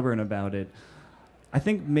very stubborn about it. I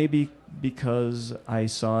think maybe because I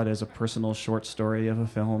saw it as a personal short story of a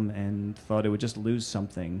film and thought it would just lose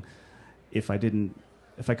something if I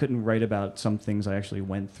couldn't write about some things I actually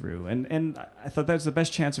went through. And I thought that was the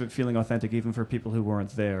best chance of it feeling authentic, even for people who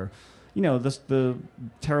weren't there. You know, the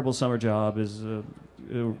terrible summer job is a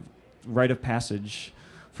rite of passage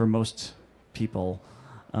for most people.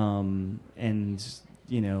 And,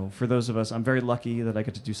 you know, for those of us, I'm very lucky that I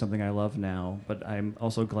get to do something I love now, but I'm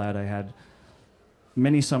also glad I had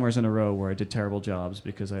many summers in a row where I did terrible jobs,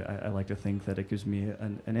 because I like to think that it gives me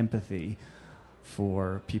an empathy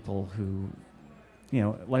for people who, you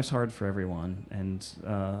know, life's hard for everyone. And,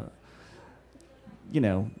 you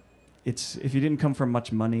know, if you didn't come from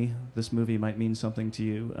much money, this movie might mean something to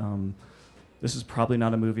you. This is probably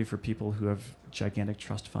not a movie for people who have gigantic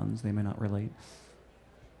trust funds. They may not relate.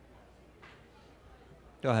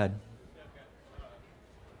 Go ahead.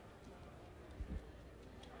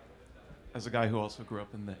 As a guy who also grew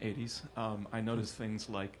up in the 80s, I noticed things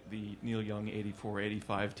like the Neil Young 84,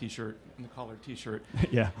 85 t-shirt and the collared t-shirt.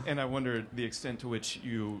 Yeah. And I wondered the extent to which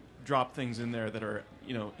you drop things in there that are,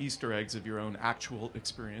 you know, Easter eggs of your own actual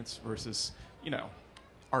experience versus, you know,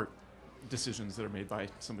 art decisions that are made by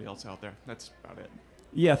somebody else out there. That's about it.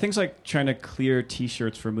 Yeah, things like trying to clear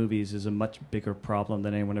T-shirts for movies is a much bigger problem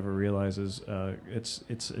than anyone ever realizes.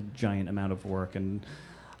 It's a giant amount of work, and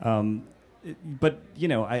but you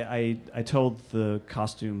know, I told the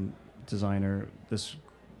costume designer, this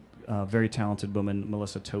very talented woman,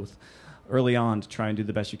 Melissa Toth, early on to try and do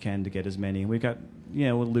the best you can to get as many. We got, you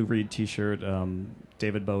know, a Lou Reed T-shirt,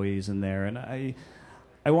 David Bowie's in there, and I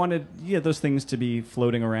wanted those things to be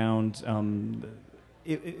floating around.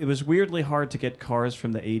 It was weirdly hard to get cars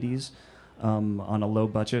from the 80s on a low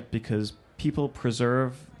budget, because people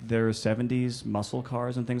preserve their 70s muscle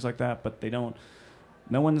cars and things like that, but they don't.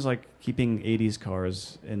 No one's like keeping 80s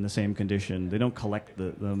cars in the same condition. They don't collect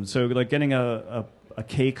them. So like getting a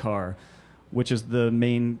K car, which is the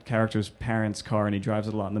main character's parents' car, and he drives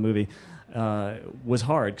it a lot in the movie, was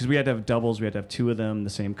hard, because we had to have doubles. We had to have two of them the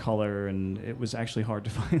same color, and it was actually hard to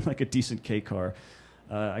find like a decent K car.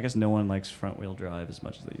 I guess no one likes front-wheel drive as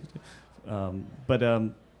much as they used to. But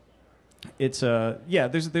it's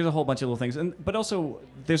there's a whole bunch of little things, but also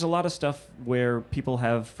there's a lot of stuff where people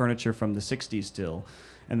have furniture from the 60s still,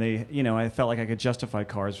 and they, you know, I felt like I could justify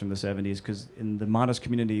cars from the 70s, because in the modest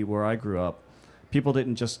community where I grew up, people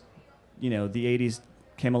didn't just, you know, the 80s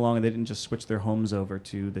came along and they didn't just switch their homes over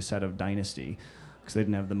to the set of Dynasty, because they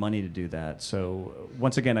didn't have the money to do that. So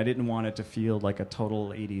once again, I didn't want it to feel like a total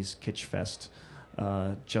 80s kitsch fest.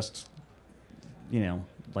 Just, you know,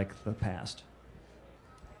 like the past.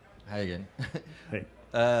 Hi again. Hey.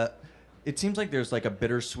 It seems like there's like a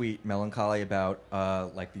bittersweet melancholy about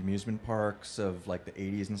like the amusement parks of like the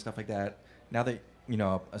 80s and stuff like that. Now that, you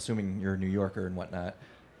know, assuming you're a New Yorker and whatnot,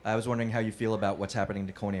 I was wondering how you feel about what's happening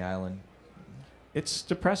to Coney Island. It's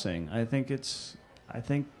depressing. I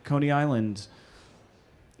think Coney Island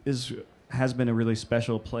has been a really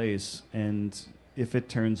special place, and if it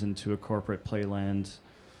turns into a corporate playland,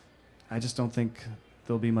 I just don't think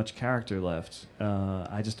there'll be much character left.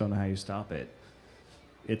 I just don't know how you stop it.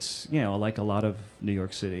 It's, you know, like a lot of New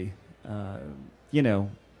York City. You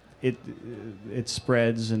know, it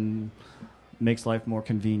spreads and makes life more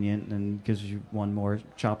convenient and gives you one more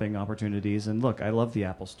shopping opportunities. And look, I love the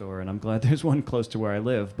Apple Store, and I'm glad there's one close to where I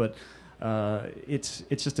live. But it's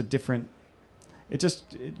just a different.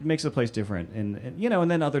 It makes the place different, and you know,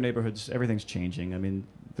 and then other neighborhoods, everything's changing. I mean,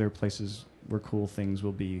 there are places where cool things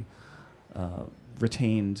will be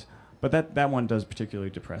retained, but that one does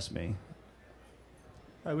particularly depress me.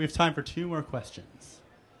 All right, we have time for 2 more questions.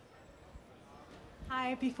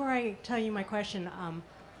 Hi, before I tell you my question,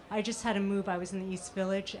 I just had a move. I was in the East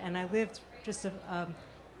Village, and I lived just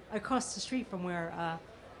across the street from where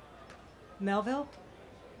Melville,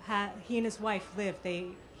 he and his wife lived.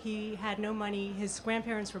 He had no money. His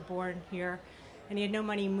grandparents were born here, and he had no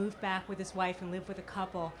money. He moved back with his wife and lived with a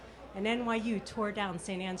couple. And NYU tore down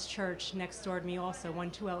St. Anne's Church next door to me also,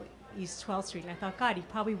 120 East 12th Street. And I thought, God, he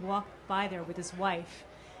probably walked by there with his wife.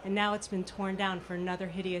 And now it's been torn down for another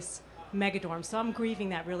hideous megadorm. So I'm grieving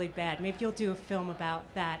that really bad. Maybe you'll do a film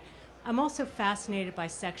about that. I'm also fascinated by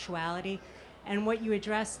sexuality. And what you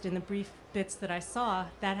addressed in the brief bits that I saw,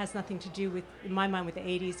 that has nothing to do with, in my mind, with the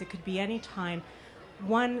 80s. It could be any time.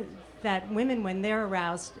 One, that women, when they're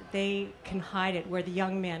aroused, they can hide it where the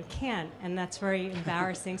young man can't, and that's very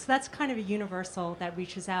embarrassing. So that's kind of a universal that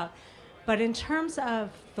reaches out. But in terms of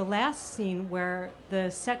the last scene where the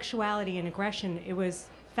sexuality and aggression, it was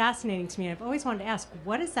fascinating to me. I've always wanted to ask,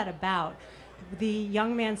 what is that about? the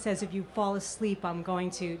young man says, if you fall asleep, I'm going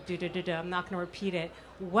to do. I'm not going to repeat it.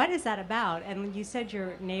 What is that about? And when you said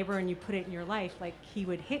your neighbor and you put it in your life, like he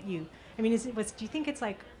would hit you. I mean, do you think it's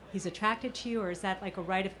like he's attracted to you, or is that like a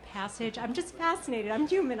rite of passage? I'm just fascinated. I'm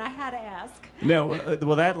human. I had to ask. No,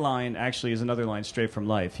 well, that line actually is another line straight from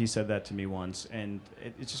life. He said that to me once, and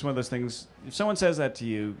it's just one of those things. If someone says that to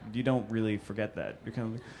you, you don't really forget that. You're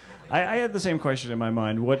kind of, I had the same question in my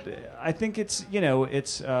mind. What I think it's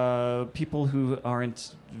people who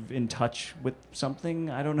aren't in touch with something.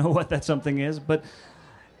 I don't know what that something is, but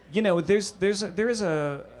there is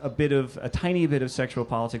a tiny bit of sexual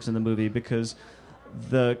politics in the movie, because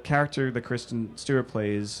the character that Kristen Stewart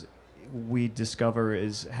plays, we discover,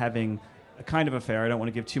 is having a kind of affair. I don't want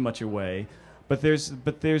to give too much away, but there's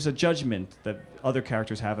a judgment that other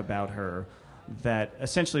characters have about her that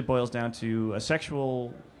essentially boils down to a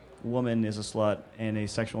sexual woman is a slut and a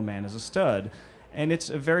sexual man is a stud, and it's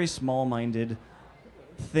a very small-minded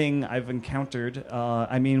thing I've encountered.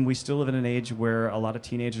 I mean, we still live in an age where a lot of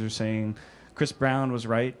teenagers are saying Chris Brown was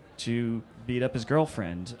right to beat up his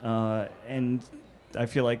girlfriend, and I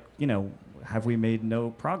feel like, have we made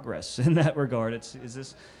no progress in that regard?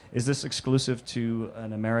 Is this exclusive to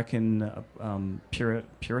an American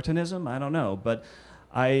Puritanism? I don't know, but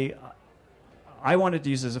I wanted to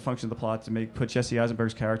use it as a function of the plot to put Jesse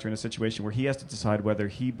Eisenberg's character in a situation where he has to decide whether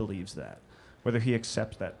he believes that, whether he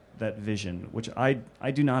accepts that vision, which I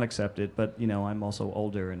do not accept it, but I'm also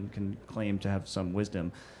older and can claim to have some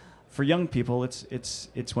wisdom. For young people, it's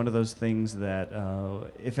one of those things that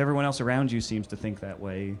if everyone else around you seems to think that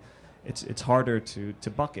way, it's harder to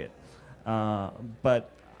buck it. But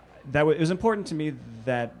it was important to me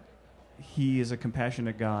that he is a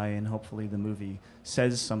compassionate guy, and hopefully the movie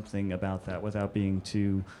says something about that without being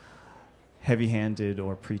too heavy-handed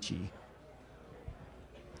or preachy.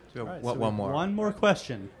 All right, One more. One more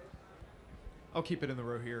question. I'll keep it in the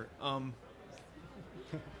row here.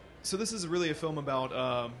 So this is really a film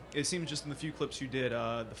about, it seems just in the few clips you did,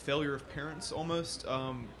 the failure of parents almost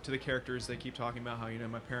to the characters. They keep talking about how,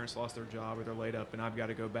 my parents lost their job or they're laid up and I've got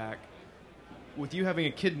to go back. With you having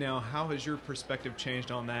a kid now, how has your perspective changed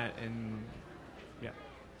on that? And yeah.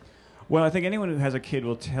 Well, I think anyone who has a kid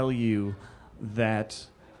will tell you that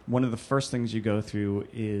one of the first things you go through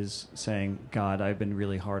is saying, God, I've been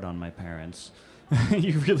really hard on my parents.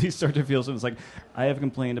 You really start to feel something. It's like, I have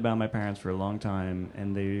complained about my parents for a long time,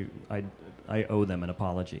 and I owe them an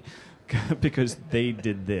apology because they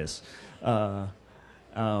did this. But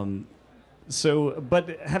having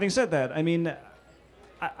said that, I mean,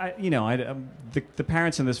 the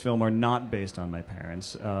parents in this film are not based on my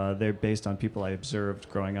parents. They're based on people I observed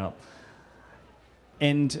growing up.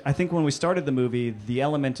 And I think when we started the movie, the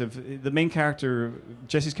element of the main character,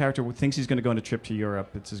 Jesse's character, thinks he's going to go on a trip to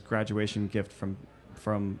Europe. It's his graduation gift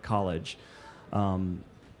from college. And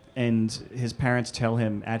his parents tell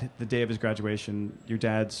him at the day of his graduation, your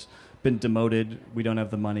dad's been demoted. We don't have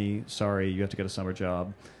the money. Sorry, you have to get a summer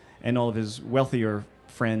job. And all of his wealthier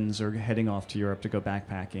friends are heading off to Europe to go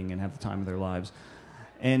backpacking and have the time of their lives.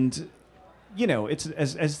 And it's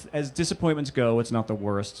as disappointments go, it's not the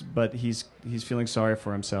worst, but he's feeling sorry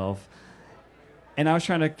for himself. And I was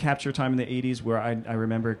trying to capture a time in the 80s where I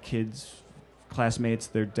remember kids, classmates,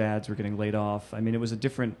 their dads were getting laid off. I mean, it was a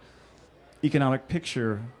different economic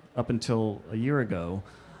picture up until a year ago.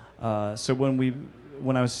 So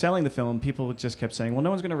when I was selling the film, people just kept saying, well, no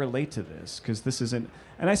one's going to relate to this because this isn't...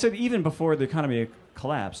 And I said, even before the economy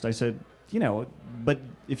collapsed, I said, but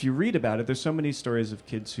if you read about it, there's so many stories of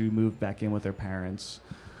kids who moved back in with their parents.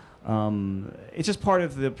 It's just part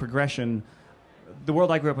of the progression. The world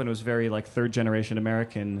I grew up in was very third-generation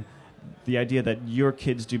American. The idea that your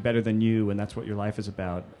kids do better than you and that's what your life is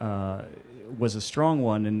about was a strong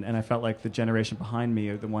one, and I felt like the generation behind me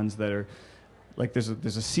are the ones that are there's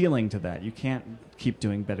a ceiling to that. You can't keep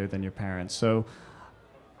doing better than your parents. So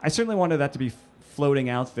I certainly wanted that to be floating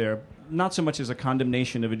out there, not so much as a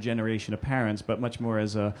condemnation of a generation of parents, but much more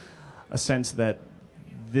as a sense that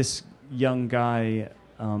this young guy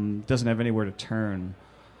doesn't have anywhere to turn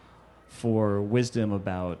for wisdom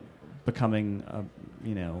about becoming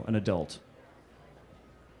an adult.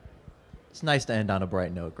 It's nice to end on a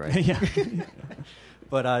bright note, Greg. Yeah.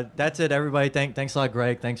 But that's it, everybody. Thanks a lot,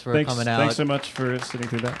 Greg. Thanks for coming out. Thanks so much for sitting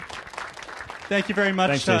through that. Thank you very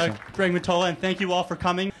much, Thanks, Greg Mottola, and thank you all for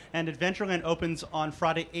coming. And Adventureland opens on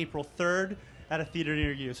Friday, April 3rd at a theater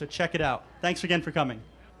near you, so check it out. Thanks again for coming.